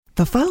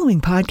The following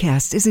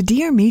podcast is a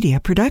Dear Media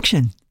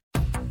production.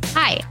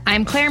 Hi,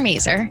 I'm Claire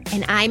Mazer.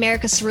 And I'm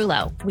Erica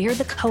Cerullo. We're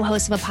the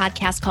co-hosts of a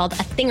podcast called A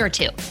Thing or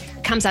Two.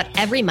 It comes out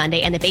every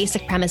Monday, and the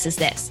basic premise is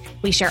this.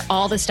 We share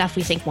all the stuff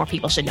we think more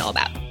people should know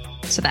about.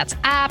 So that's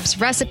apps,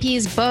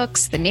 recipes,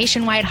 books, the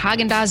nationwide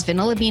Haagen-Dazs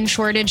vanilla bean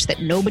shortage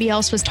that nobody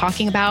else was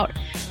talking about.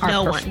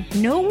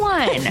 No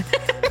one.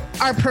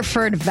 Our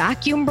preferred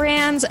vacuum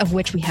brands, of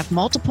which we have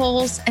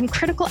multiples, and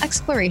critical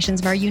explorations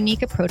of our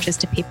unique approaches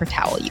to paper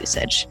towel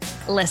usage.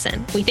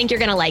 Listen, we think you're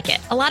going to like it.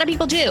 A lot of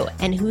people do.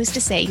 And who's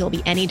to say you'll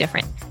be any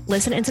different?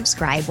 Listen and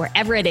subscribe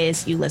wherever it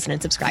is you listen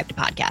and subscribe to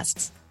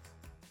podcasts.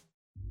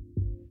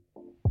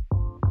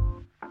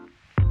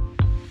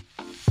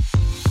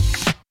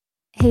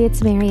 Hey,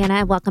 it's Marianna,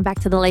 and welcome back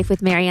to the Life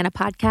with Marianna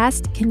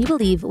podcast. Can you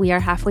believe we are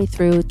halfway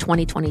through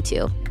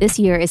 2022? This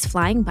year is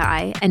flying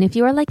by, and if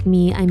you are like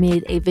me, I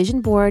made a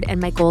vision board and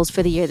my goals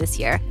for the year this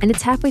year. And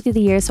it's halfway through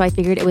the year, so I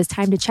figured it was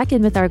time to check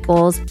in with our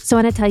goals. So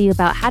I want to tell you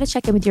about how to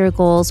check in with your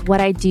goals, what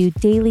I do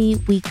daily,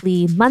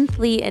 weekly,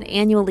 monthly, and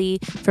annually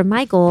for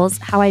my goals,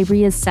 how I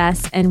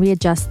reassess and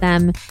readjust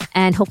them,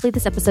 and hopefully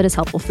this episode is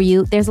helpful for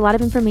you. There's a lot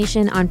of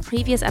information on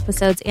previous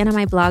episodes and on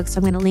my blog, so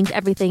I'm going to link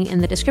everything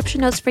in the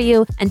description notes for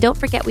you. And don't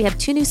forget, we have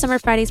two new Summer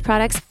Fridays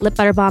products, Lip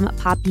Butter Balm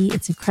Poppy.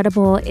 It's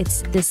incredible.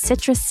 It's this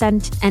citrus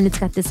scent and it's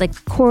got this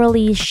like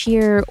corally,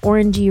 sheer,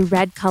 orangey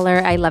red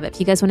color. I love it. If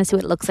you guys want to see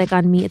what it looks like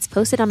on me, it's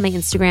posted on my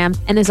Instagram.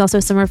 And there's also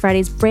Summer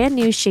Fridays brand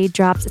new shade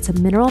drops. It's a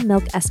mineral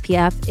milk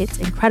SPF. It's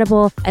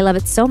incredible. I love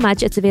it so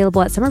much. It's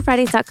available at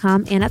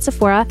summerfridays.com and at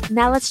Sephora.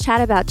 Now let's chat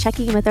about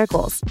checking in with our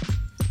goals.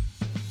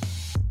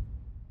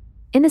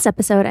 In this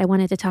episode, I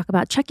wanted to talk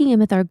about checking in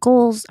with our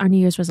goals, our New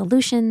Year's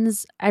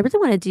resolutions. I really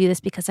wanted to do this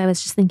because I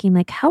was just thinking,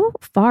 like, how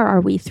far are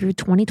we through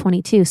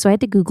 2022? So I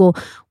had to Google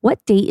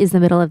what date is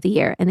the middle of the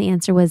year. And the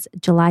answer was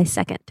July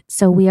 2nd.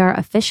 So we are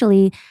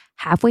officially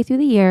halfway through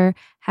the year,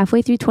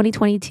 halfway through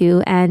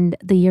 2022, and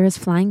the year is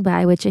flying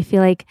by, which I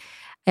feel like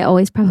I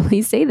always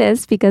probably say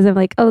this because I'm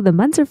like, oh, the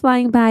months are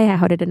flying by.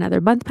 How did another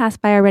month pass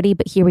by already?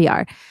 But here we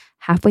are,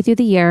 halfway through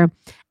the year.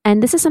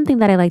 And this is something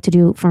that I like to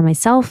do for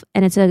myself.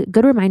 And it's a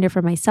good reminder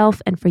for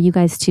myself and for you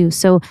guys too.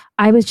 So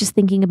I was just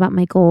thinking about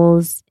my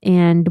goals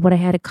and what I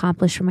had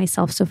accomplished for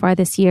myself so far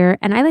this year.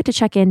 And I like to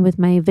check in with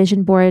my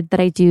vision board that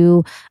I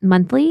do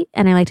monthly.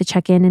 And I like to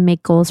check in and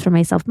make goals for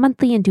myself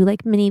monthly and do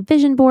like mini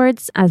vision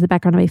boards as the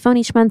background of my phone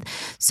each month.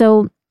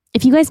 So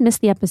if you guys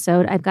missed the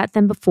episode, I've got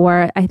them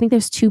before. I think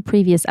there's two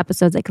previous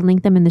episodes. I can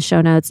link them in the show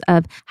notes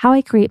of how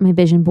I create my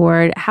vision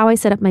board, how I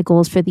set up my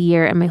goals for the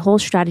year, and my whole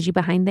strategy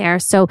behind there.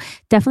 So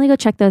definitely go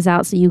check those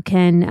out so you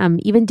can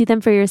even do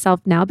them for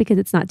yourself now because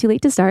it's not too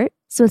late to start.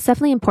 So it's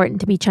definitely important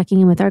to be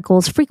checking in with our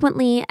goals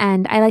frequently.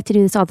 And I like to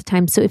do this all the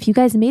time. So if you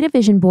guys made a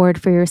vision board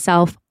for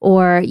yourself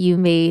or you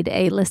made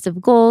a list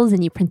of goals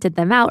and you printed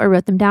them out or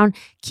wrote them down,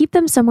 keep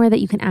them somewhere that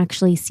you can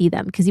actually see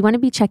them because you want to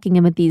be checking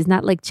in with these,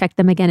 not like check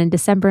them again in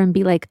December and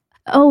be like,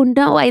 oh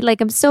no,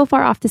 I'm so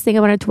far off this thing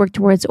I wanted to work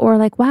towards, or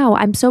like, wow,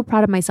 I'm so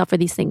proud of myself for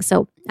these things.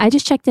 So I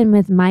just checked in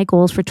with my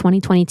goals for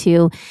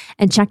 2022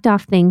 and checked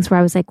off things where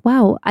I was like,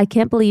 wow, I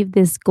can't believe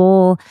this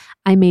goal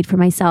I made for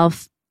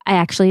myself I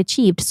actually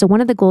achieved. So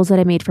one of the goals that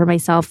I made for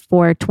myself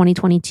for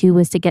 2022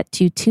 was to get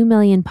to 2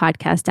 million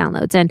podcast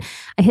downloads. And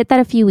I hit that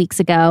a few weeks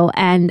ago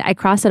and I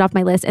crossed it off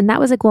my list. And that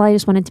was a goal I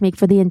just wanted to make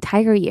for the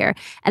entire year.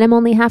 And I'm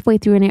only halfway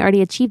through and I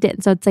already achieved it.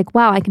 And so it's like,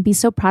 wow, I can be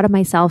so proud of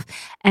myself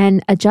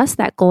and adjust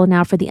that goal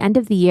now for the end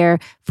of the year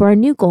for a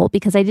new goal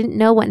because I didn't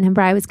know what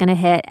number I was going to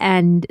hit.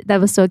 And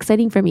that was so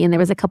exciting for me. And there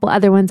was a couple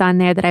other ones on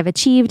there that I've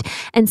achieved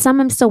and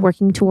some I'm still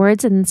working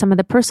towards. And some of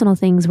the personal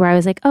things where I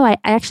was like, oh, I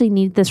actually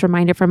need this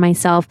reminder for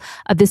myself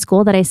of this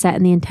goal that I set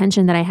and the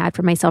intention that I had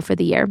for myself for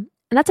the year.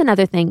 And that's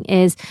another thing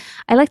is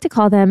I like to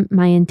call them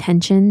my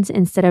intentions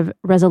instead of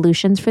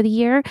resolutions for the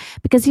year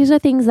because these are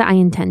things that I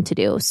intend to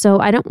do. So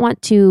I don't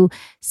want to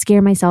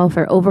scare myself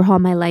or overhaul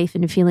my life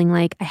into feeling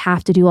like I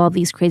have to do all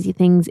these crazy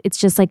things. It's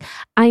just like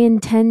I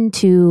intend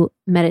to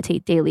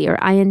meditate daily or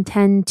I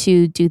intend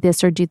to do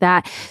this or do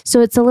that.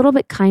 So it's a little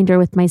bit kinder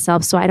with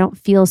myself so I don't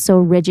feel so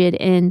rigid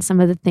in some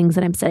of the things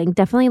that I'm setting.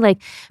 Definitely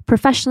like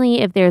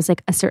professionally, if there's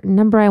like a certain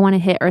number I want to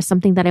hit or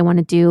something that I want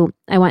to do,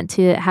 I want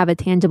to have a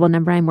tangible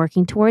number I'm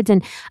working towards.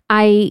 And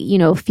I,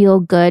 feel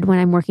good when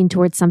I'm working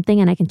towards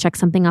something and I can check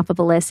something off of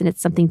a list and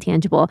it's something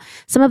tangible.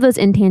 Some of those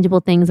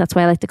intangible things, that's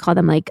why I like to call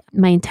them like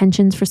my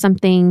intentions for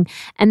something.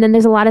 And then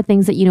there's a lot of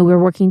things that, we're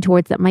working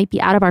towards that might be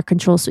out of our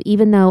control. So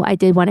even though I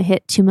did want to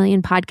hit 2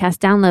 million podcast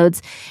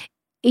downloads,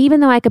 even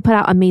though I could put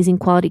out amazing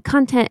quality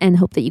content and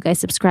hope that you guys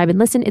subscribe and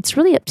listen, it's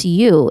really up to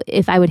you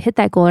if I would hit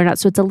that goal or not.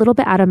 So it's a little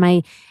bit out of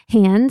my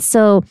hands.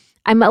 So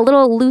I'm a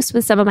little loose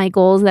with some of my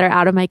goals that are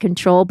out of my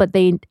control, but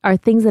they are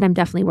things that I'm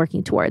definitely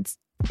working towards.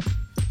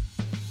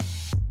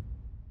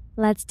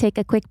 Let's take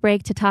a quick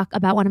break to talk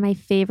about one of my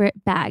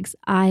favorite bags.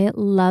 I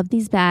love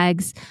these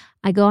bags.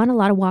 I go on a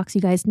lot of walks,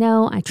 you guys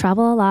know. I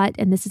travel a lot,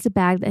 and this is a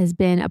bag that has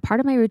been a part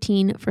of my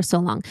routine for so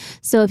long.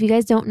 So if you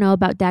guys don't know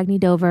about Dagny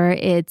Dover,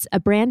 it's a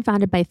brand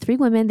founded by 3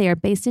 women. They are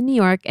based in New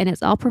York, and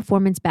it's all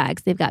performance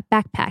bags. They've got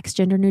backpacks,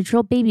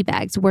 gender-neutral baby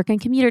bags, work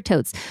and commuter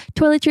totes,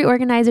 toiletry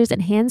organizers,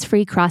 and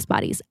hands-free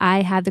crossbodies.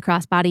 I have the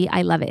crossbody.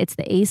 I love it. It's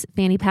the Ace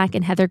fanny pack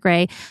in Heather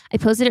Gray. I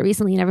posted it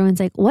recently, and everyone's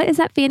like, what is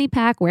that fanny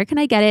pack? Where can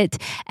I get it?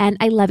 And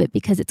I love it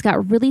because it's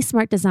got really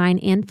smart design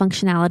and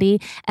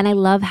functionality. And I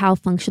love how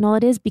functional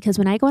it is because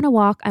when I go on a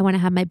walk, I want to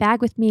have my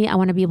bag with me. I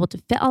want to be able to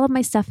fit all of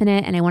my stuff in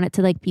it, and I want it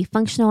to be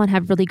functional and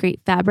have really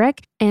great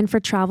fabric. And for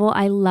travel,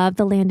 I love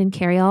the Landon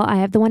Carryall. I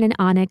have the one in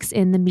Onyx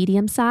in the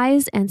medium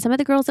size, and some of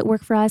the girls that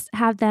work for us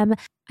have them.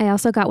 I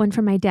also got one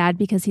for my dad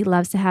because he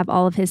loves to have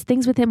all of his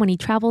things with him when he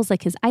travels,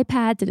 like his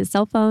iPads and his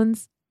cell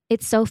phones.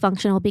 It's so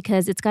functional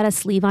because it's got a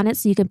sleeve on it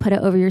so you can put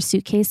it over your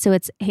suitcase so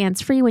it's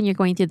hands-free when you're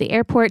going through the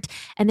airport.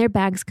 And their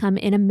bags come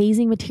in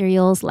amazing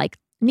materials like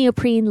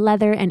neoprene,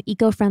 leather, and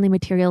eco-friendly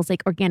materials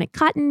like organic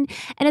cotton.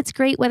 And it's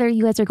great whether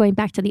you guys are going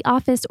back to the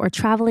office or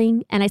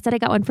traveling. And I said I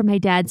got one for my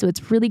dad, so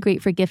it's really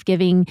great for gift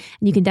giving.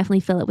 And you can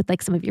definitely fill it with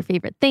some of your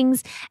favorite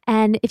things.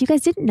 And if you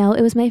guys didn't know,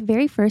 it was my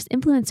very first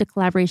influencer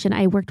collaboration.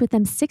 I worked with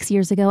them 6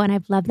 years ago, and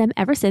I've loved them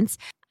ever since.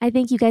 I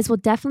think you guys will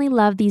definitely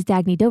love these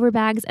Dagny Dover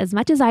bags as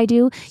much as I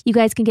do. You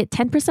guys can get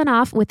 10%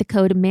 off with the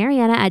code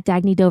Marianna at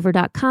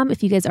dagnydover.com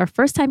if you guys are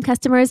first-time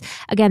customers.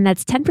 Again,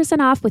 that's 10%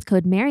 off with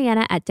code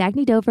Marianna at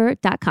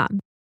dagnydover.com.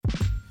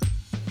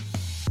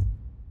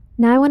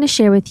 Now I want to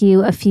share with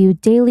you a few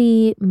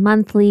daily,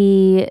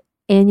 monthly,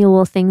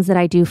 annual things that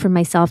I do for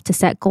myself to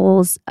set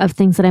goals of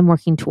things that I'm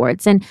working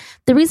towards. And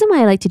the reason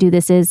why I like to do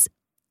this is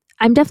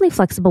I'm definitely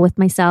flexible with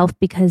myself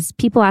because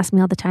people ask me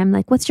all the time,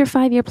 what's your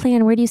 5-year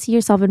plan? Where do you see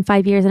yourself in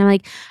 5 years? And I'm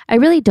like, I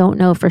really don't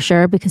know for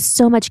sure because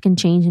so much can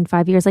change in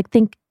 5 years.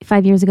 Think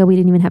 5 years ago, we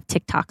didn't even have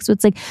TikTok. So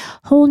it's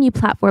whole new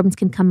platforms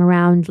can come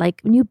around,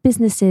 new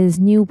businesses,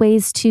 new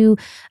ways to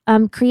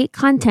create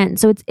content.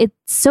 So it's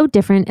so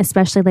different,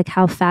 especially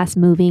how fast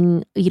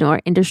moving, our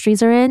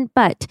industries are in.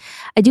 But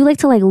I do like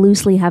to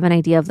loosely have an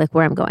idea of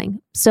where I'm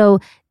going. So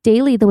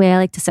daily, the way I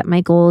like to set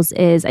my goals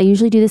is I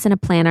usually do this in a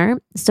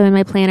planner. So in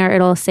my planner,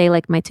 it'll say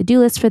my to-do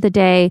list for the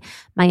day,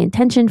 my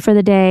intention for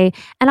the day,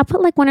 and I'll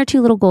put 1 or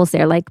 2 little goals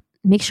there,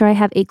 make sure I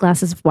have 8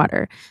 glasses of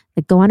water,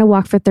 go on a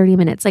walk for 30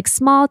 minutes,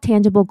 small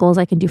tangible goals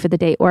I can do for the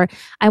day, or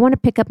I want to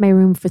pick up my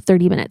room for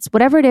 30 minutes.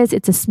 Whatever it is,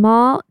 it's a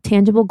small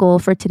tangible goal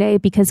for today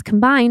because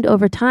combined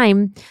over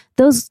time,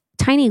 those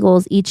tiny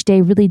goals each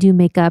day really do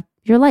make up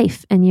your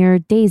life and your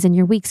days and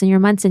your weeks and your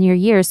months and your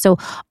years. So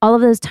all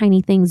of those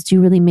tiny things do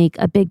really make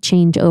a big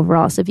change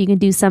overall. So if you can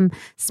do some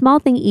small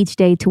thing each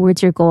day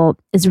towards your goal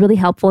is really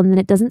helpful, and then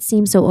it doesn't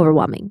seem so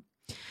overwhelming.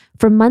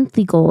 For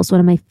monthly goals, one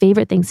of my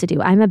favorite things to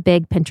do, I'm a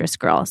big Pinterest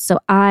girl. So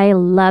I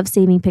love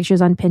saving pictures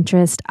on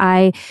Pinterest.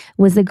 I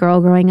was the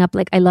girl growing up,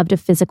 I loved a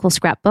physical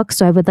scrapbook.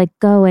 So I would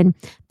go and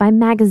buy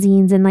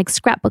magazines and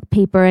scrapbook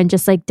paper and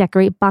just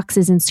decorate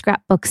boxes and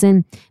scrapbooks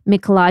and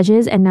make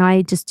collages. And now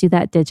I just do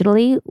that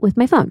digitally with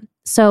my phone.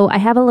 So I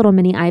have a little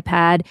mini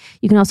iPad.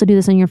 You can also do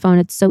this on your phone.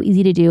 It's so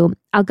easy to do.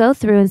 I'll go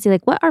through and see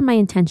what are my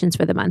intentions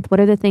for the month? What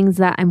are the things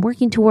that I'm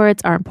working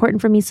towards are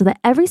important for me so that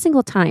every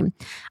single time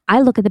I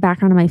look at the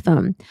background of my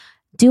phone,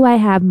 do I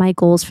have my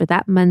goals for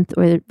that month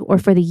or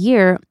for the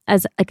year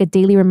as a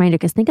daily reminder?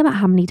 Because think about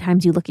how many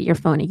times you look at your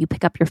phone or you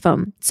pick up your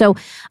phone. So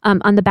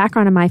on the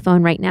background of my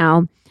phone right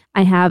now,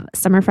 I have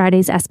Summer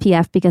Fridays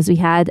SPF because we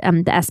had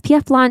the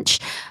SPF launch.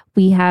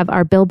 We have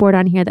our billboard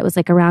on here that was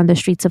around the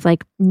streets of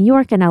New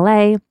York and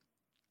LA.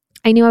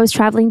 I knew I was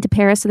traveling to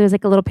Paris, so there's a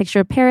little picture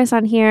of Paris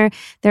on here.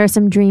 There are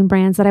some dream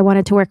brands that I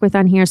wanted to work with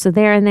on here, so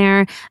they're in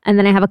there. And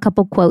then I have a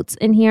couple quotes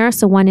in here.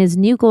 So one is,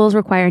 new goals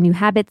require new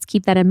habits.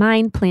 Keep that in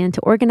mind. Plan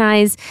to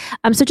organize.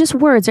 So just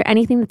words or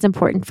anything that's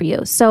important for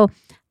you. So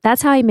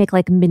that's how I make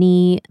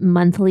mini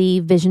monthly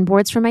vision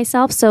boards for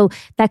myself. So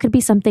that could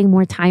be something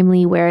more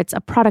timely where it's a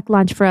product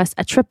launch for us,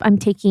 a trip I'm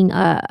taking,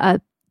 a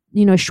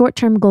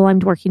short-term goal I'm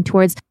working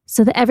towards,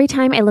 so that every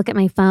time I look at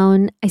my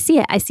phone, I see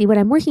it. I see what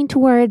I'm working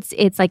towards.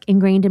 It's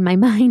ingrained in my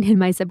mind and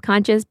my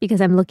subconscious because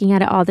I'm looking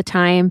at it all the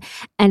time,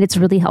 and it's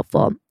really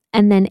helpful.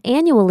 And then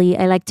annually,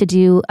 I like to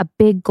do a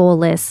big goal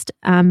list,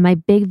 my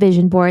big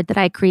vision board that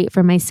I create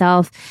for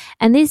myself.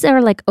 And these are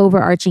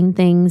overarching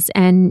things.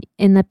 And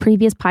in the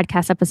previous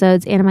podcast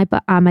episodes and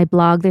on my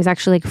blog, there's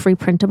actually free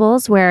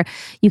printables where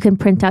you can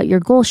print out your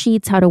goal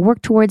sheets, how to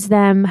work towards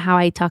them, how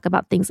I talk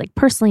about things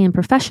personally and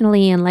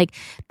professionally, and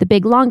the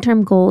big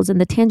long-term goals and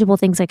the tangible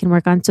things I can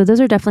work on. So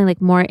those are definitely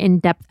more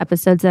in-depth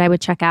episodes that I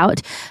would check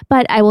out.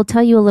 But I will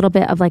tell you a little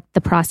bit of the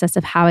process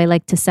of how I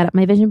like to set up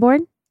my vision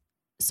board.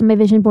 So my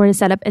vision board is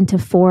set up into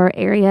 4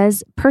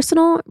 areas: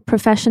 personal,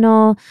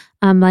 professional,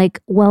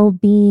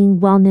 well-being,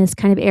 wellness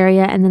kind of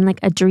area, and then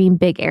a dream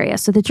big area.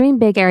 So the dream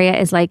big area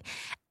is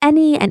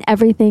any and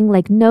everything,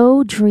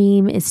 no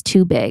dream is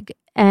too big.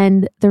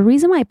 And the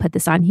reason why I put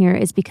this on here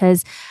is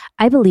because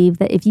I believe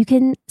that if you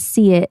can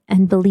see it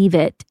and believe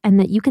it, and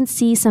that you can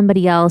see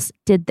somebody else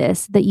did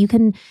this, that you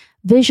can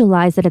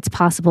visualize that it's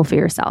possible for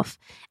yourself.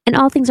 And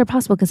all things are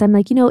possible because I'm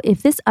like,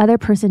 if this other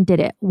person did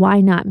it,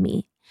 why not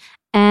me?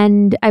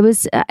 And I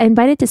was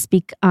invited to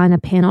speak on a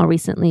panel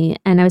recently,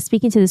 and I was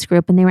speaking to this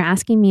group, and they were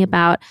asking me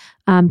about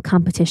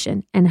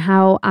competition and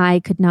how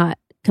I could not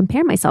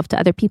compare myself to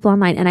other people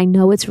online. And I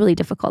know it's really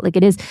difficult. Like,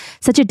 it is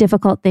such a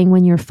difficult thing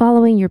when you're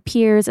following your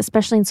peers,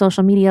 especially in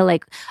social media.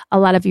 Like, a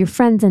lot of your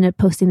friends end up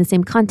posting the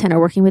same content or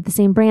working with the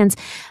same brands.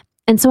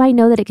 And so I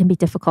know that it can be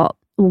difficult.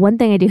 One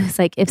thing I do is,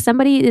 like, if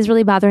somebody is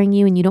really bothering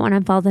you and you don't want to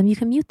unfollow them, you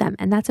can mute them,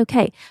 and that's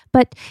okay.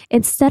 But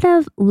instead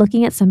of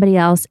looking at somebody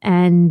else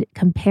and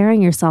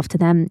comparing yourself to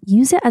them,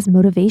 use it as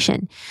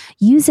motivation.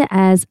 Use it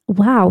as,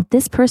 wow,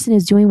 this person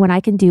is doing what I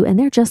can do and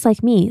they're just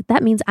like me.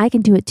 That means I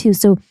can do it too.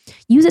 So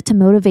use it to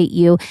motivate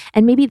you.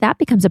 And maybe that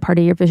becomes a part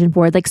of your vision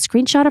board. Like,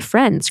 screenshot a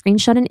friend,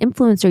 screenshot an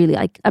influencer you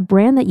like, a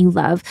brand that you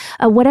love,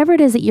 whatever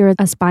it is that you're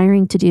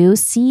aspiring to do.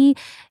 See,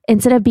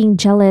 instead of being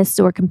jealous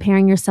or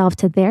comparing yourself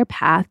to their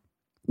path,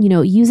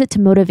 use it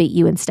to motivate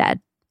you instead.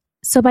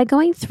 So by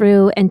going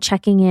through and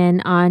checking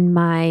in on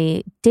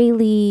my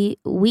daily,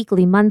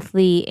 weekly,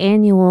 monthly,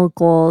 annual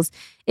goals,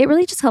 it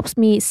really just helps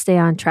me stay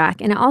on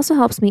track. And it also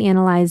helps me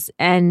analyze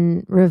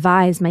and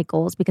revise my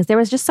goals, because there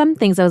was just some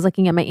things I was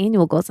looking at my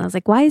annual goals and I was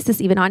like, why is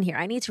this even on here?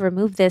 I need to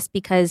remove this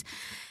because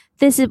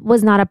this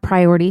was not a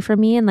priority for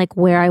me and like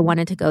where I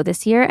wanted to go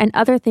this year. And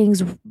other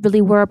things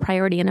really were a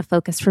priority and a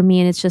focus for me.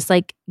 And it's just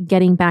like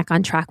getting back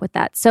on track with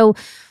that. So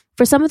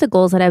for some of the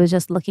goals that I was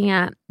just looking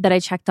at that I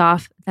checked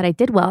off that I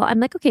did well, I'm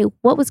like, okay,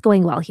 what was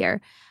going well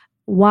here?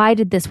 Why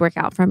did this work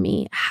out for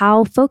me?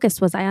 How focused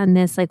was I on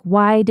this? Like,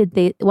 why did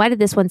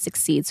this one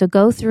succeed? So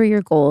go through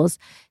your goals,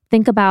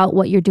 think about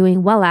what you're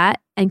doing well at,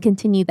 and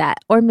continue that.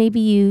 Or maybe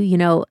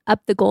you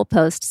up the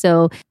goalpost.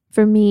 So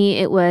for me,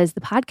 it was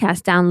the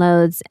podcast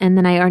downloads, and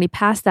then I already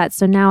passed that.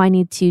 So now I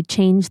need to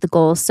change the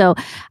goal. So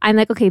I'm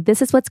like, okay, this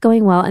is what's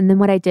going well. And then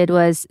what I did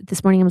was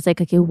this morning, I was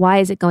like, okay, why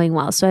is it going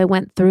well? So I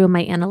went through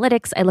my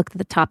analytics. I looked at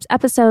the top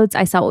episodes.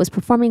 I saw what was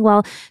performing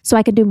well, so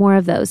I could do more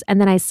of those.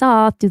 And then I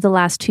saw through the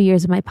last 2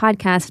 years of my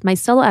podcast, my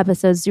solo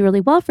episodes do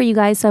really well for you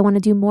guys. So I want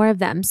to do more of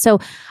them. So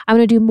I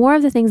want to do more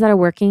of the things that are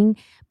working.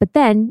 But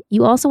then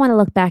you also want to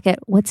look back at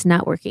what's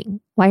not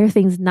working. Why are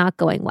things not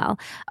going well?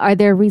 Are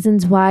there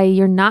reasons why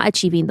you're not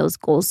achieving those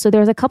goals? So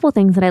there's a couple of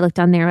things that I looked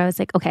on there. I was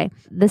like, okay,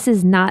 this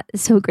is not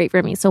so great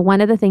for me. So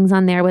one of the things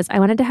on there was I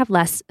wanted to have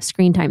less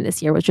screen time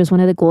this year, which was one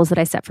of the goals that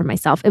I set for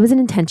myself. It was an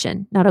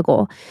intention, not a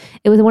goal.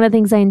 It was one of the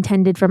things I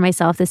intended for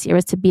myself this year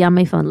was to be on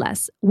my phone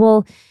less.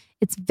 Well,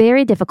 it's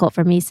very difficult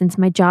for me since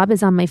my job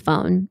is on my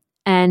phone.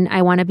 And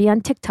I want to be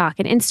on TikTok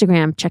and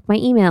Instagram, check my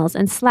emails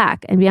and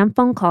Slack and be on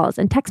phone calls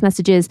and text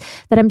messages,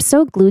 that I'm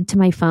so glued to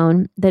my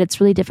phone that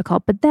it's really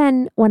difficult. But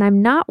then when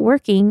I'm not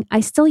working, I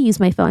still use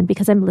my phone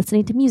because I'm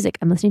listening to music.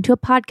 I'm listening to a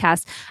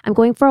podcast. I'm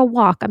going for a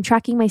walk. I'm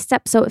tracking my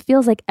steps. So it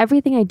feels like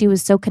everything I do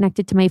is so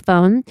connected to my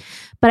phone.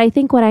 But I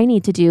think what I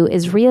need to do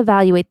is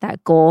reevaluate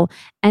that goal.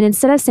 And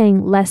instead of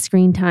saying less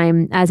screen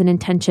time as an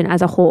intention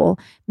as a whole,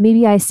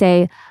 maybe I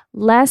say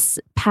less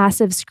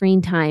passive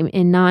screen time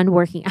in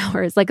non-working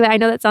hours. Like, I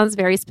know that sounds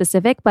very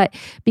specific, but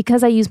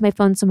because I use my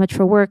phone so much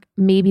for work,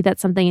 maybe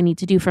that's something I need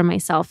to do for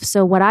myself.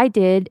 So what I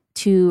did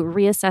to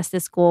reassess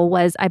this goal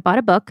was I bought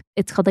a book.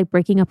 It's called like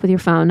Breaking Up With Your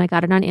Phone. I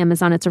got it on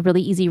Amazon. It's a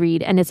really easy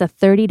read. And it's a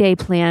 30-day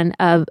plan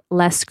of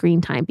less screen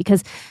time,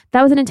 because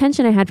that was an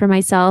intention I had for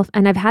myself.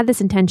 And I've had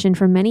this intention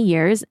for many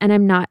years and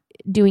I'm not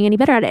doing any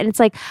better at it. And it's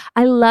like,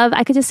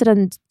 I could just sit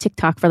on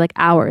TikTok for like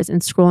hours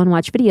and scroll and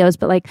watch videos,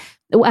 but like,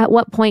 at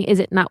what point is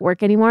it not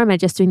work anymore? Am I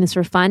just doing this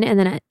for fun? And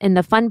then in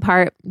the fun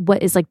part,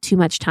 what is like too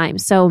much time?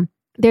 So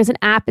there's an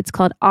app, it's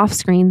called Off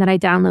Screen, that I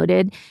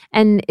downloaded,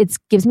 and it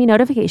gives me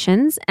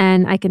notifications,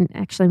 and I can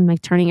actually, I'm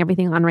like turning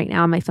everything on right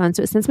now on my phone.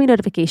 So it sends me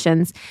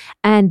notifications,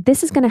 and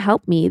this is going to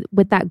help me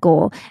with that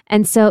goal.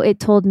 And so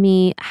it told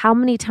me how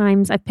many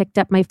times I've picked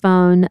up my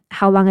phone,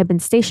 how long I've been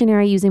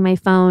stationary using my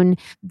phone.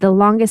 The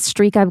longest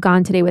streak I've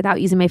gone today without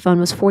using my phone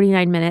was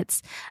 49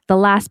 minutes. The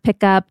last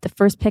pickup, the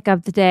first pickup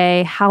of the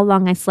day, how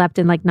long I slept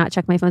and like not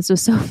check my phone.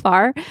 So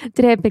far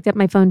today I picked up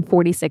my phone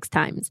 46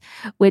 times,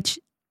 which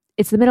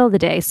it's the middle of the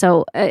day.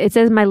 So it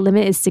says my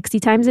limit is 60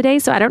 times a day.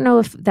 So I don't know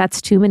if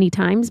that's too many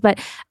times, but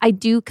I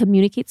do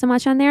communicate so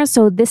much on there.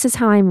 So this is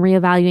how I'm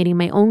reevaluating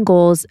my own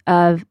goals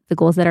of the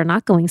goals that are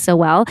not going so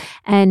well.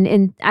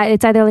 And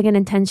it's either like an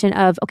intention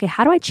of, okay,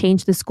 how do I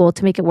change this goal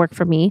to make it work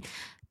for me?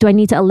 Do I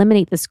need to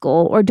eliminate this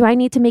goal, or do I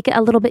need to make it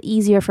a little bit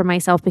easier for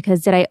myself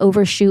because did I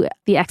overshoot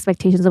the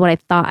expectations of what I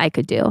thought I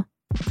could do?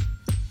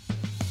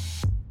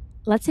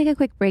 Let's take a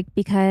quick break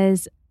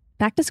because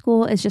back to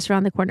school is just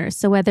around the corner.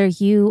 So whether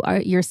you are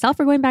yourself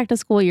are going back to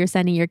school, you're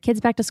sending your kids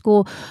back to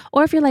school,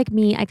 or if you're like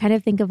me, I kind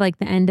of think of like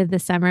the end of the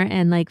summer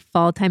and like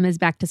fall time is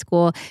back to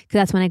school, because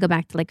that's when I go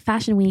back to like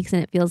fashion weeks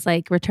and it feels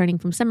like returning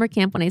from summer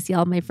camp when I see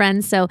all my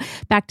friends. So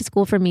back to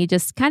school for me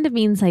just kind of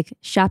means like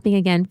shopping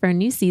again for a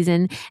new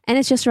season. And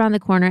it's just around the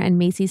corner, and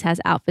Macy's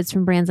has outfits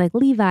from brands like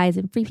Levi's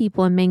and Free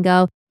People and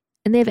Mango.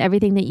 And they have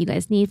everything that you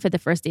guys need for the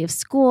first day of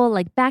school,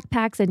 like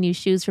backpacks and new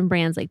shoes from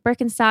brands like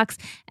Birkenstocks.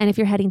 And if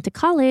you're heading to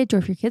college, or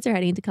if your kids are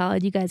heading to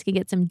college, you guys can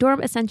get some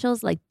dorm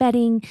essentials like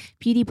bedding,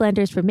 beauty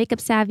blenders for makeup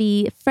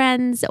savvy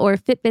friends, or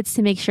Fitbits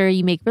to make sure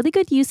you make really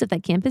good use of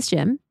that campus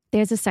gym.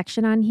 There's a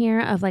section on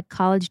here of like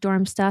college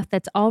dorm stuff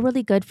that's all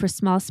really good for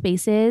small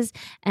spaces.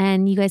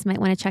 And you guys might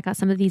want to check out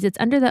some of these. It's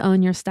under the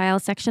Own Your Style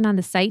section on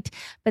the site,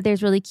 but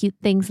there's really cute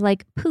things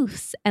like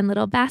poofs and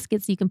little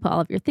baskets you can put all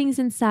of your things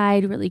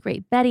inside, really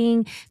great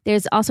bedding.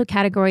 There's also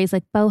categories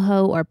like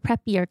boho or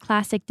preppy or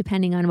classic,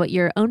 depending on what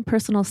your own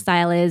personal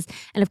style is.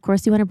 And of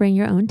course, you want to bring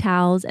your own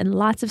towels and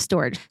lots of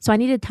storage. So I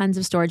needed tons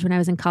of storage when I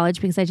was in college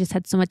because I just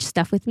had so much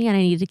stuff with me and I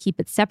needed to keep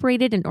it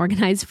separated and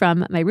organized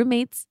from my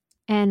roommates.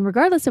 And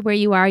regardless of where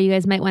you are, you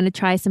guys might want to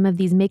try some of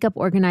these makeup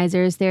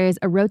organizers. There's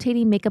a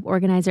rotating makeup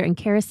organizer in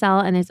Carousel,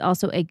 and there's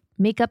also a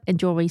makeup and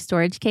jewelry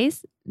storage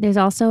case. There's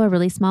also a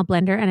really small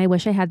blender, and I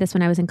wish I had this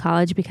when I was in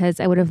college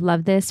because I would have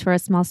loved this for a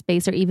small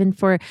space or even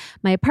for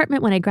my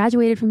apartment when I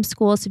graduated from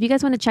school. So if you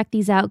guys want to check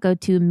these out, go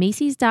to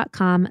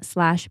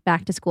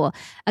Macy's.com/back-to-school.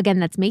 Again,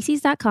 that's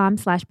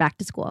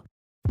Macy's.com/back-to-school.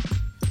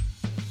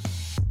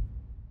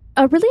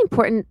 A really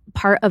important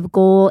part of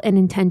goal and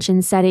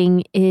intention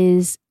setting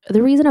is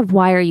the reason of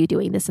why are you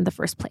doing this in the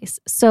first place.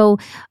 So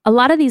a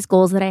lot of these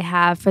goals that I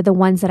have, for the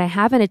ones that I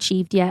haven't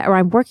achieved yet or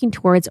I'm working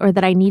towards or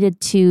that I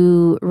needed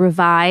to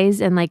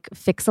revise and like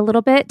fix a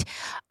little bit,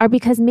 are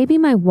because maybe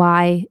my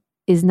why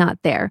is not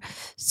there.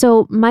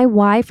 So my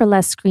why for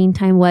less screen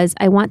time was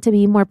I want to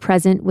be more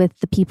present with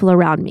the people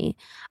around me.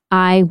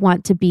 I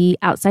want to be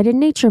outside in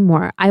nature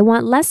more. I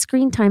want less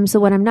screen time. So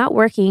when I'm not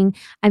working,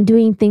 I'm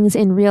doing things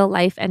in real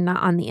life and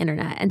not on the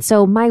internet. And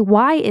so my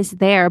why is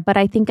there, but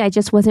I think I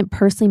just wasn't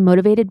personally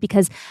motivated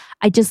because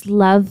I just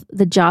love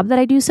the job that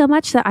I do so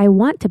much that I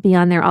want to be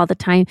on there all the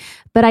time.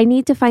 But I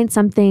need to find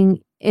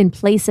something in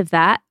place of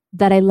that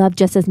I love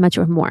just as much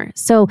or more.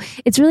 So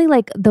it's really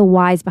like the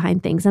whys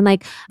behind things. And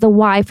like the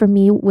why for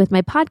me with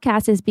my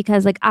podcast is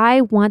because like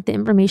I want the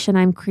information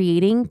I'm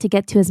creating to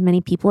get to as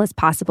many people as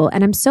possible.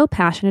 And I'm so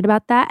passionate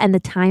about that. And the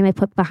time I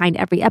put behind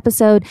every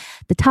episode,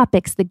 the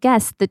topics, the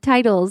guests, the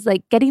titles,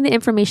 like getting the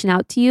information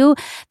out to you,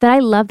 that I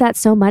love that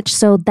so much.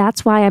 So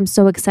that's why I'm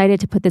so excited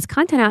to put this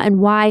content out and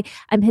why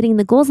I'm hitting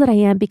the goals that I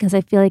am, because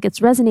I feel like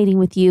it's resonating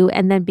with you.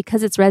 And then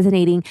because it's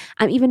resonating,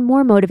 I'm even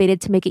more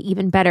motivated to make it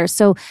even better.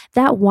 So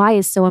that why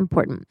is so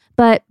important.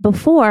 But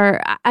before,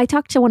 I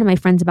talked to one of my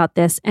friends about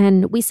this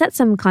and we set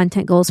some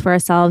content goals for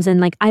ourselves. And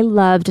like, I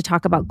love to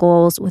talk about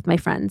goals with my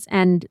friends.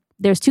 And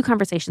there's two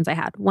conversations I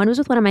had. One was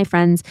with one of my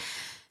friends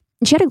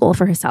and she had a goal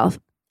for herself.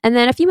 And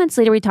then a few months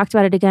later, we talked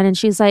about it again. And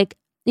she's like,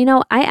 you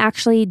know, I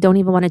actually don't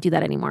even want to do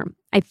that anymore.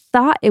 I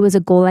thought it was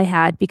a goal I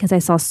had because I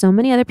saw so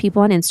many other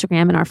people on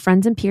Instagram and our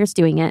friends and peers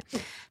doing it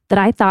that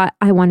I thought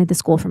I wanted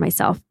this goal for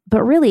myself.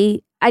 But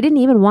really, I didn't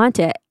even want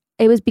it.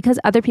 It was because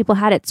other people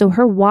had it. So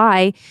her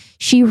why,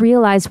 she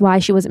realized why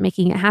she wasn't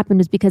making it happen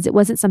was because it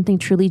wasn't something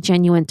truly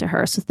genuine to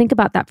her. So think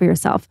about that for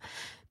yourself.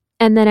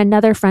 And then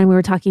another friend, we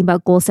were talking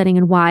about goal setting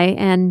and why.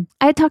 And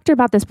I had talked to her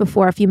about this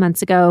before a few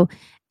months ago.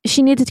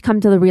 She needed to come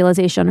to the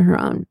realization on her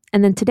own.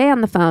 And then today on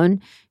the phone,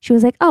 she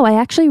was like, oh, I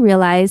actually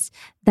realized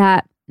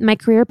that my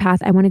career path,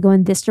 I want to go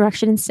in this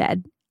direction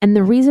instead. And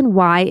the reason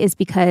why is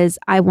because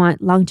I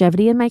want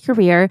longevity in my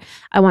career.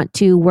 I want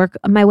to work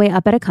my way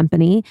up at a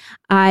company.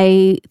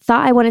 I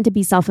thought I wanted to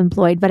be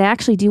self-employed, but I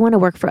actually do want to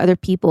work for other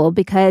people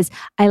because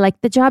I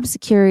like the job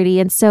security.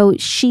 And so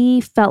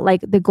she felt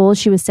like the goals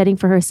she was setting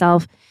for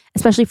herself,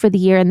 especially for the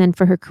year and then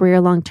for her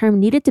career long-term,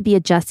 needed to be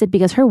adjusted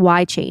because her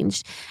why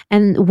changed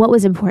and what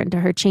was important to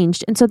her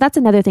changed. And so that's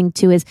another thing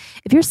too, is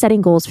if you're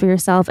setting goals for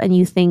yourself and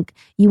you think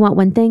you want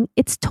one thing,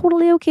 it's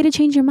totally okay to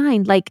change your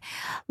mind. Like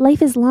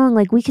life is long.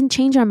 Like we can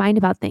change our mind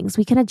about things.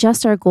 We can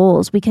adjust our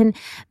goals. We can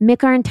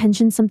make our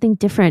intentions something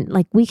different.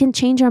 Like we can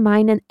change our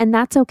mind and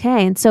that's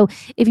okay. And so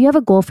if you have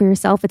a goal for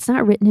yourself, it's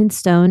not written in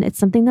stone. It's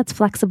something that's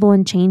flexible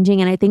and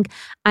changing. And I think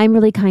I'm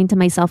really kind to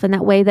myself in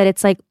that way, that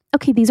it's like,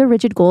 okay, these are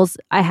rigid goals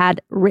I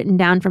had written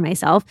down for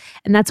myself.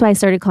 And that's why I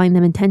started calling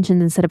them intentions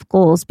instead of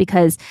goals,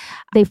 because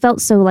they felt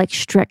so like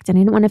strict and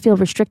I didn't want to feel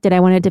restricted.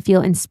 I wanted to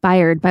feel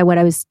inspired by what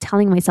I was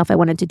telling myself I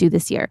wanted to do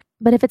this year.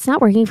 But if it's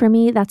not working for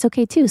me, that's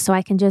okay too. So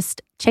I can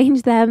just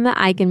change them.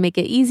 I can make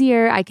it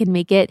easier. I can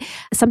make it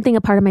something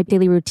a part of my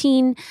daily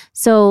routine.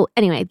 So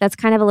anyway, that's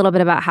kind of a little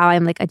bit about how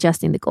I'm like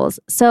adjusting the goals.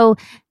 So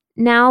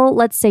now,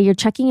 let's say you're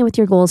checking in with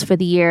your goals for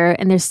the year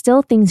and there's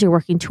still things you're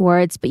working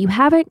towards, but you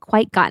haven't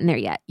quite gotten there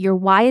yet. Your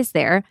why is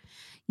there.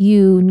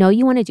 You know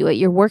you want to do it.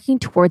 You're working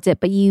towards it,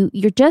 but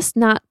you're just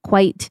not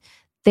quite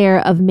there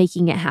of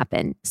making it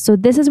happen. So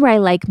this is where I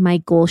like my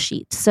goal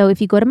sheet. So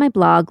if you go to my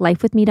blog,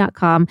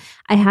 lifewithme.com,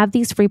 I have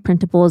these free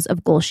printables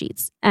of goal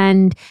sheets.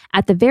 And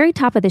at the very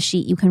top of the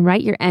sheet, you can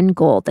write your end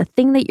goal, the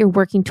thing that you're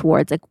working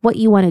towards, like what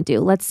you want to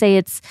do. Let's say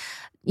it's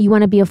you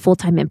want to be a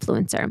full-time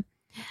influencer.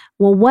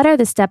 Well, what are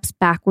the steps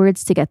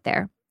backwards to get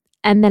there?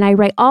 And then I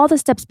write all the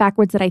steps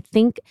backwards that I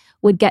think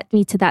would get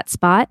me to that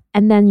spot.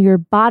 And then your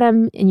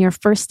bottom in your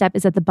first step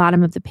is at the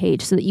bottom of the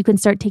page so that you can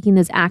start taking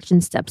those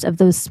action steps of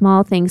those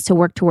small things to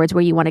work towards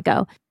where you want to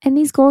go. And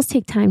these goals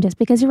take time. Just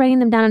because you're writing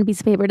them down on a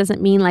piece of paper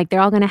doesn't mean like they're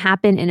all going to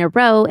happen in a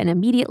row and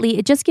immediately.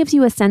 It just gives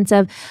you a sense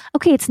of,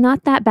 okay, it's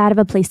not that bad of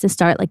a place to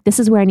start. Like this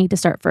is where I need to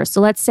start first.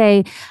 So let's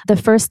say the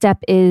first step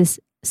is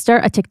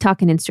start a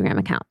TikTok and Instagram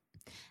account.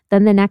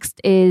 Then the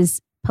next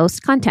is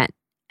post content.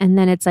 And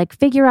then it's like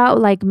figure out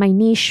like my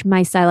niche,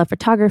 my style of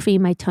photography,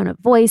 my tone of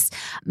voice,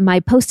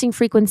 my posting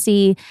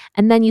frequency,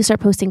 and then you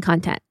start posting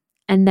content.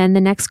 And then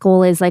the next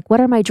goal is like, what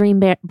are my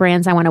dream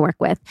brands I want to work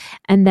with?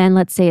 And then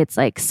let's say it's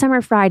like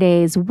Summer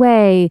Fridays,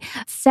 Way,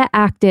 Set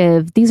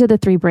Active. These are the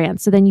 3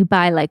 brands. So then you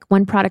buy like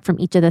one product from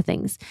each of the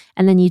things.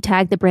 And then you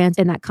tag the brands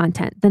in that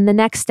content. Then the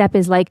next step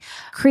is like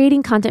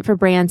creating content for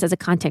brands as a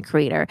content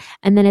creator.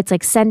 And then it's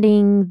like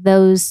sending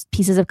those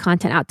pieces of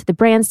content out to the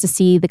brands to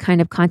see the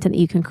kind of content that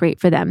you can create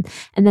for them.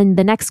 And then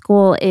the next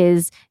goal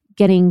is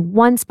getting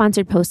one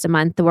sponsored post a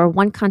month or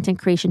one content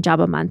creation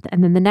job a month.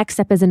 And then the next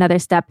step is another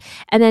step.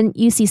 And then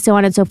you see so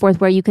on and so forth,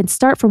 where you can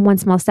start from one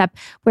small step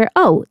where,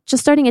 oh,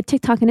 just starting a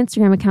TikTok and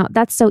Instagram account,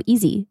 that's so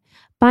easy.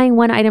 Buying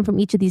one item from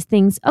each of these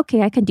things,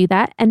 okay, I can do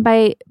that. And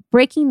by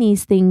breaking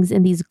these things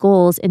and these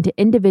goals into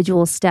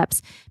individual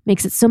steps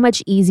makes it so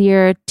much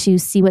easier to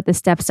see what the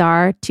steps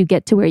are to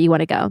get to where you want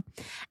to go.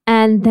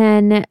 And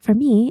then for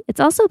me, it's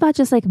also about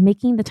just like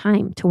making the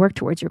time to work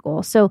towards your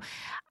goal. So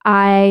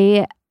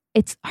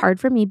it's hard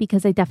for me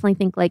because I definitely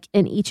think like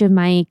in each of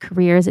my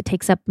careers, it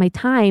takes up my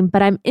time,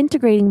 but I'm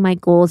integrating my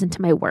goals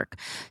into my work.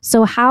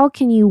 So how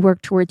can you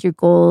work towards your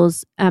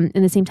goals in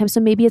the same time? So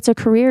maybe it's a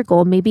career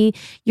goal. Maybe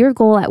your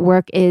goal at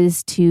work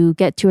is to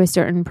get to a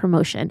certain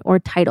promotion or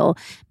title.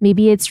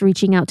 Maybe it's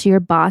reaching out to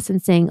your boss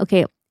and saying,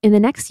 okay, in the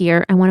next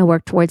year, I want to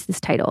work towards this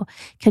title.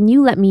 Can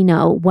you let me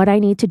know what I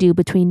need to do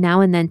between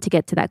now and then to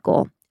get to that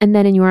goal? And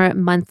then in your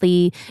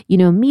monthly,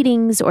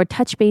 meetings or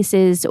touch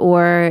bases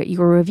or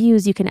your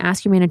reviews, you can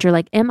ask your manager,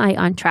 like, am I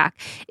on track?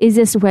 Is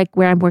this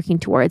where I'm working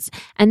towards?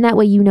 And that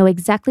way, you know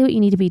exactly what you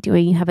need to be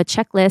doing. You have a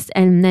checklist,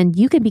 and then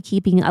you can be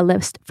keeping a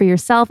list for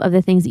yourself of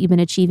the things that you've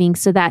been achieving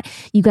so that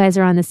you guys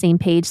are on the same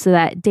page, so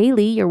that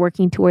daily you're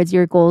working towards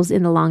your goals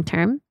in the long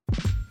term.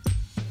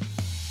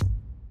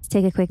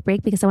 Take a quick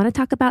break because I want to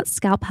talk about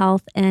scalp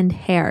health and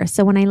hair.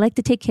 So when I like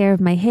to take care of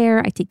my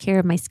hair, I take care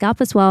of my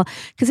scalp as well,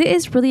 because it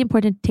is really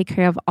important to take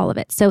care of all of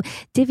it. So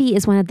Divi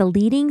is one of the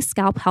leading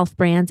scalp health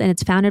brands, and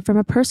it's founded from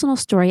a personal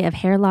story of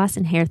hair loss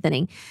and hair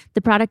thinning. The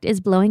product is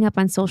blowing up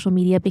on social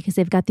media because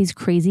they've got these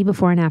crazy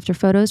before and after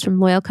photos from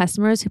loyal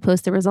customers who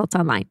post the results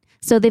online.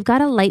 So they've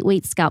got a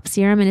lightweight scalp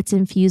serum, and it's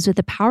infused with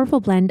a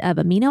powerful blend of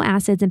amino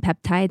acids and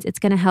peptides. It's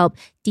going to help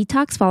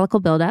detox follicle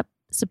buildup,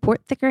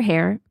 support thicker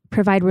hair,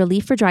 provide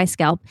relief for dry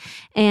scalp,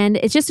 and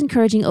it's just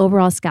encouraging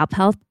overall scalp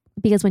health,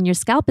 because when your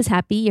scalp is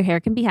happy, your hair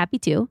can be happy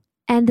too.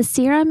 And the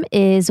serum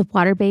is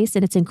water-based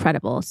and it's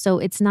incredible. So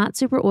it's not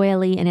super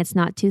oily and it's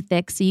not too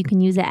thick, so you can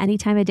use it any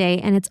time of day,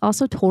 and it's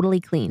also totally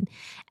clean.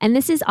 And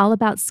this is all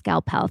about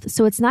scalp health.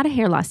 So it's not a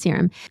hair loss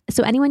serum.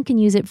 So anyone can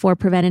use it for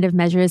preventative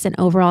measures and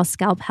overall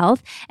scalp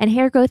health, and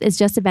hair growth is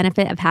just a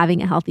benefit of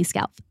having a healthy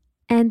scalp.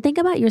 And think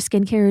about your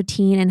skincare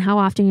routine and how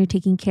often you're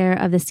taking care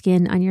of the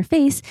skin on your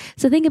face.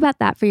 So think about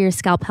that for your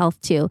scalp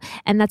health too.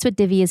 And that's what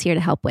Divi is here to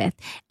help with.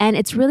 And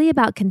it's really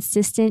about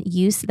consistent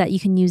use that you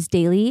can use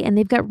daily. And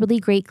they've got really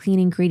great clean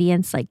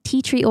ingredients like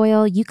tea tree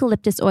oil,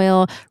 eucalyptus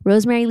oil,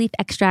 rosemary leaf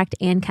extract,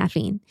 and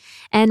caffeine.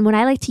 And when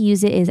I like to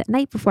use it is at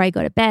night before I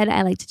go to bed.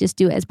 I like to just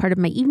do it as part of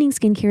my evening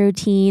skincare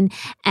routine.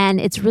 And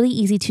it's really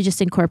easy to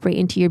just incorporate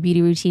into your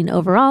beauty routine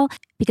overall,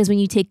 because when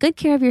you take good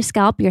care of your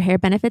scalp, your hair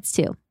benefits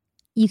too.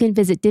 You can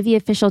visit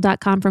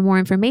diviofficial.com for more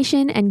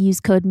information and use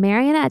code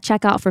Marianna at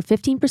checkout for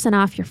 15%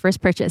 off your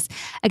first purchase.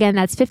 Again,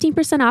 that's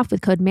 15% off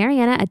with code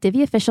Marianna at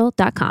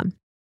diviofficial.com.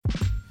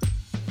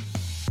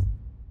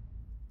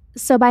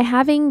 So by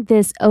having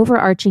this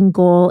overarching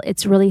goal,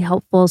 it's really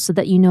helpful so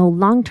that you know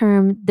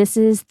long-term, this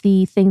is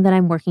the thing that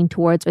I'm working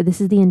towards, or this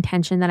is the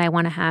intention that I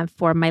want to have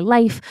for my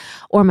life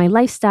or my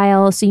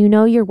lifestyle. So you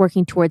know you're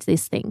working towards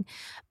this thing.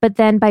 But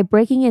then by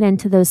breaking it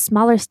into those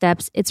smaller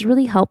steps, it's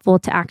really helpful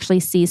to actually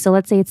see. So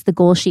let's say it's the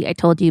goal sheet I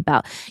told you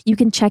about. You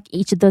can check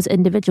each of those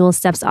individual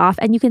steps off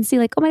and you can see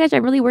like, oh my gosh,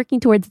 I'm really working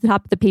towards the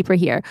top of the paper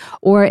here.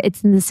 Or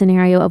it's in the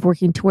scenario of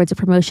working towards a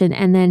promotion.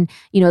 And then,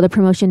 the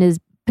promotion is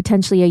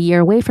potentially a year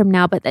away from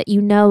now, but that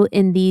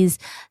in these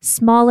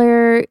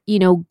smaller,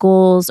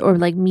 goals or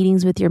like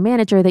meetings with your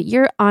manager that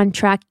you're on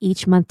track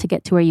each month to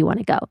get to where you want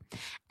to go.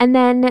 And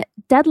then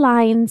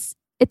deadlines.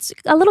 It's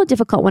a little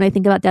difficult when I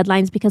think about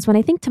deadlines, because when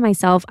I think to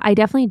myself, I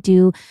definitely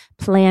do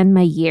plan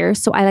my year.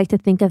 So I like to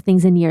think of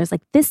things in years,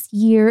 like this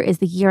year is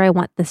the year I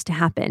want this to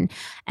happen.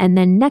 And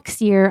then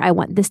next year I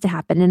want this to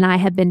happen. And I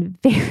have been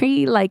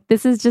very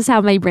this is just how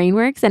my brain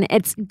works. And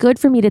it's good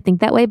for me to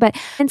think that way. But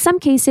in some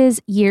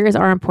cases, years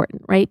are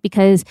important, right?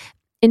 Because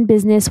in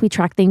business, we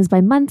track things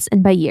by months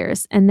and by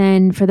years. And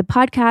then for the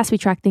podcast, we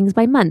track things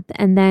by month.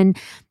 And then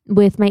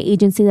with my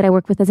agency that I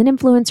work with as an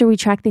influencer, we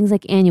track things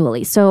like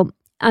annually. So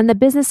On the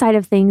business side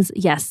of things,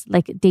 yes,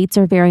 like dates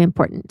are very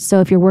important. So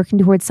if you're working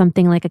towards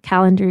something like a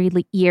calendar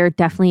year,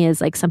 definitely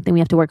is like something we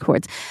have to work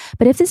towards.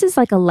 But if this is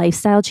like a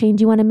lifestyle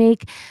change you want to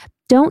make,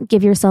 don't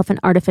give yourself an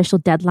artificial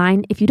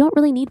deadline if you don't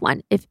really need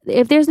one.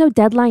 If there's no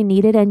deadline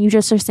needed and you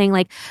just are saying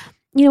like,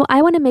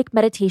 I want to make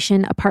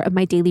meditation a part of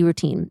my daily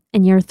routine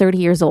and you're 30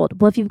 years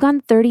old. Well, if you've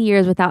gone 30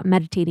 years without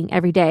meditating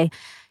every day,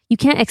 you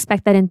can't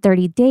expect that in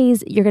 30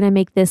 days, you're going to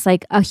make this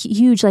like a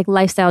huge like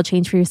lifestyle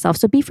change for yourself.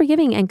 So be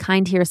forgiving and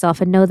kind to yourself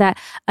and know that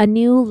a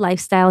new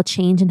lifestyle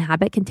change and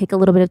habit can take a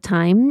little bit of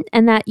time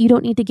and that you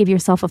don't need to give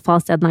yourself a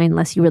false deadline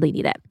unless you really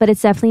need it. But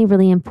it's definitely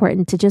really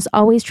important to just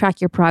always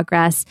track your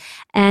progress.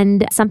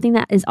 And something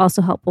that is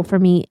also helpful for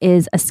me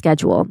is a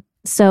schedule.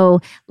 So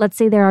let's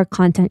say there are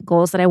content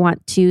goals that I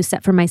want to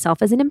set for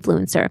myself as an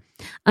influencer.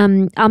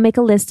 I'll make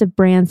a list of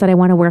brands that I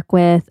want to work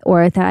with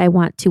or that I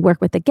want to work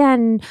with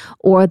again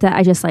or that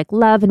I just like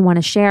love and want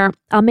to share.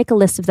 I'll make a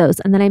list of those.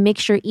 And then I make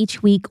sure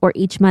each week or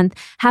each month,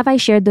 have I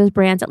shared those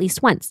brands at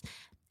least once?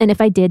 And if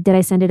I did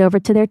I send it over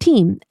to their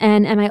team?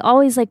 And am I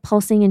always like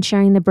pulsing and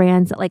sharing the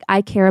brands that like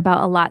I care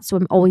about a lot? So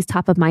I'm always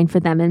top of mind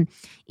for them. And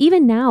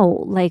even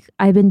now, like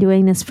I've been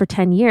doing this for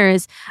 10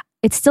 years,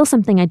 it's still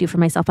something I do for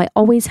myself. I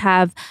always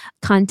have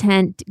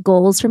content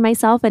goals for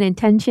myself and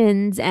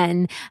intentions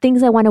and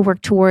things I want to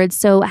work towards.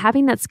 So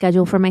having that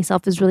schedule for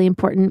myself is really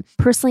important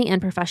personally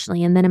and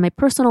professionally. And then in my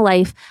personal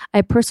life, I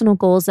have personal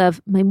goals of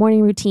my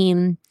morning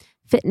routine,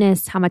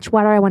 fitness, how much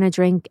water I want to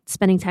drink,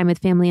 spending time with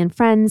family and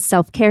friends,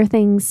 self-care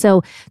things.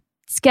 So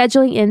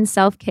scheduling in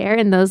self-care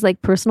and those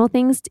like personal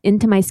things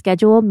into my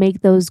schedule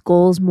make those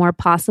goals more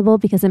possible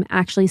because I'm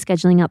actually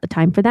scheduling out the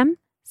time for them.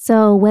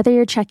 So whether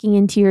you're checking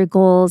into your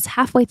goals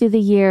halfway through the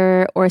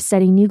year or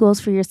setting new goals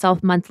for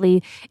yourself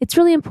monthly, it's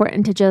really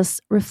important to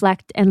just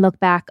reflect and look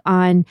back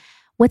on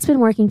what's been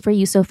working for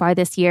you so far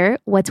this year,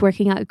 what's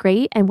working out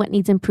great, and what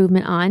needs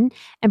improvement on.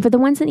 And for the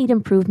ones that need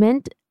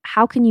improvement,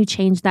 how can you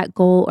change that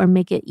goal or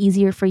make it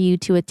easier for you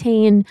to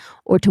attain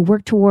or to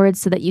work towards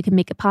so that you can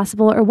make it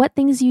possible? Or what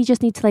things you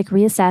just need to like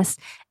reassess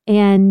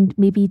and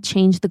maybe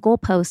change the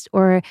goalpost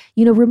or,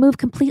 remove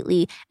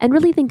completely and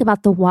really think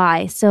about the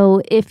why.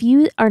 So if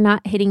you are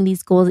not hitting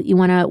these goals that you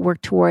want to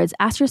work towards,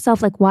 ask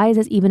yourself, like, why is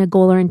this even a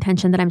goal or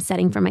intention that I'm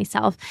setting for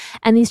myself?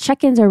 And these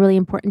check-ins are really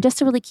important just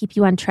to really keep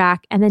you on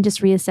track and then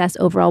just reassess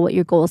overall what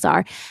your goals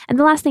are. And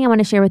the last thing I want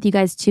to share with you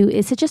guys too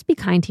is to just be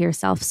kind to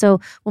yourself. So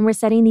when we're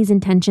setting these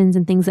intentions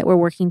and things that we're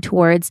working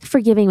towards,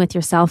 forgiving with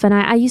yourself. And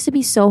I used to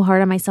be so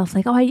hard on myself,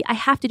 like, I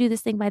have to do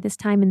this thing by this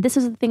time. And this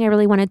is the thing I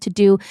really wanted to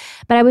do.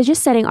 But I was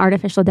just setting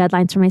artificial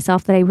deadlines for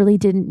myself that I really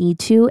didn't need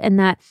to, and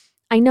that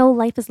I know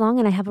life is long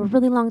and I have a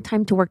really long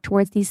time to work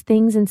towards these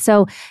things. And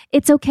so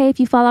it's okay if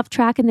you fall off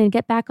track and then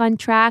get back on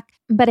track.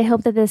 But I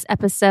hope that this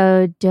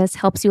episode just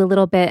helps you a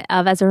little bit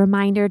as a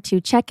reminder to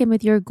check in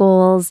with your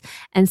goals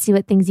and see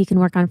what things you can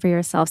work on for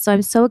yourself. So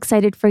I'm so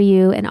excited for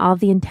you and all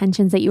the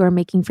intentions that you are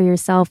making for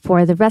yourself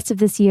for the rest of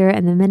this year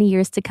and the many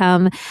years to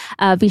come.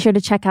 Be sure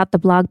to check out the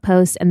blog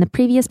post and the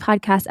previous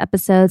podcast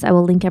episodes. I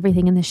will link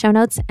everything in the show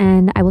notes,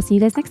 and I will see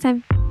you guys next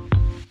time.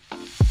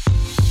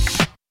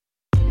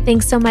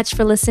 Thanks so much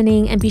for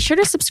listening, and be sure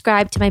to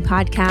subscribe to my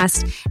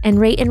podcast and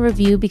rate and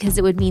review because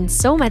it would mean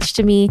so much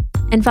to me.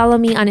 And follow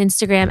me on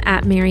Instagram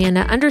at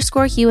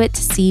Marianna_Hewitt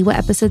to see what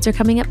episodes are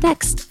coming up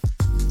next.